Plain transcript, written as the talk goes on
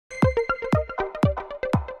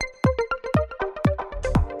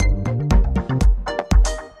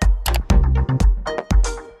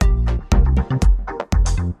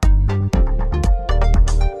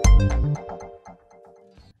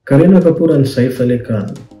Kareena Kapoor and Saif Ali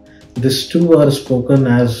Khan. These two are spoken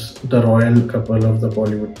as the royal couple of the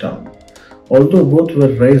Bollywood town. Although both were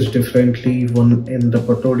raised differently, one in the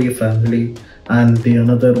Patodi family and the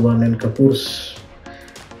another one in Kapoor's.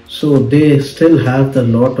 So they still have a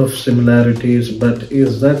lot of similarities, but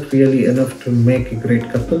is that really enough to make a great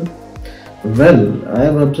couple? Well, I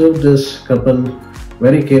have observed this couple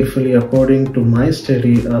very carefully according to my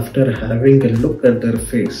study after having a look at their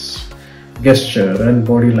face, gesture and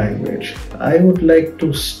body language. I would like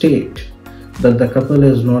to state that the couple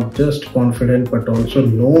is not just confident but also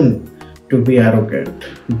known to be arrogant.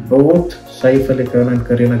 Both Saif Ali Khan and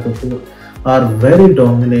Kareena Kapoor are very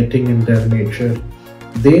dominating in their nature.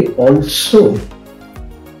 They also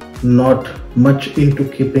not much into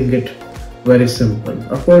keeping it very simple.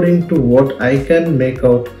 According to what I can make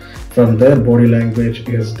out from their body language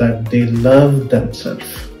is that they love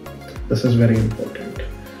themselves. This is very important.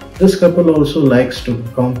 This couple also likes to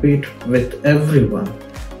compete with everyone.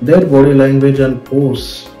 Their body language and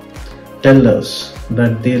pose tell us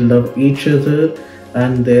that they love each other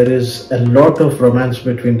and there is a lot of romance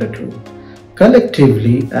between the two.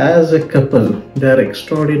 Collectively, as a couple, they are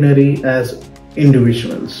extraordinary as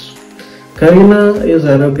individuals. Kareena is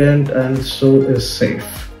arrogant and so is Saif.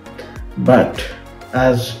 But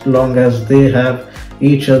as long as they have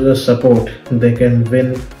each other's support, they can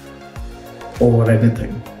win over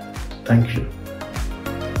anything. Thank you.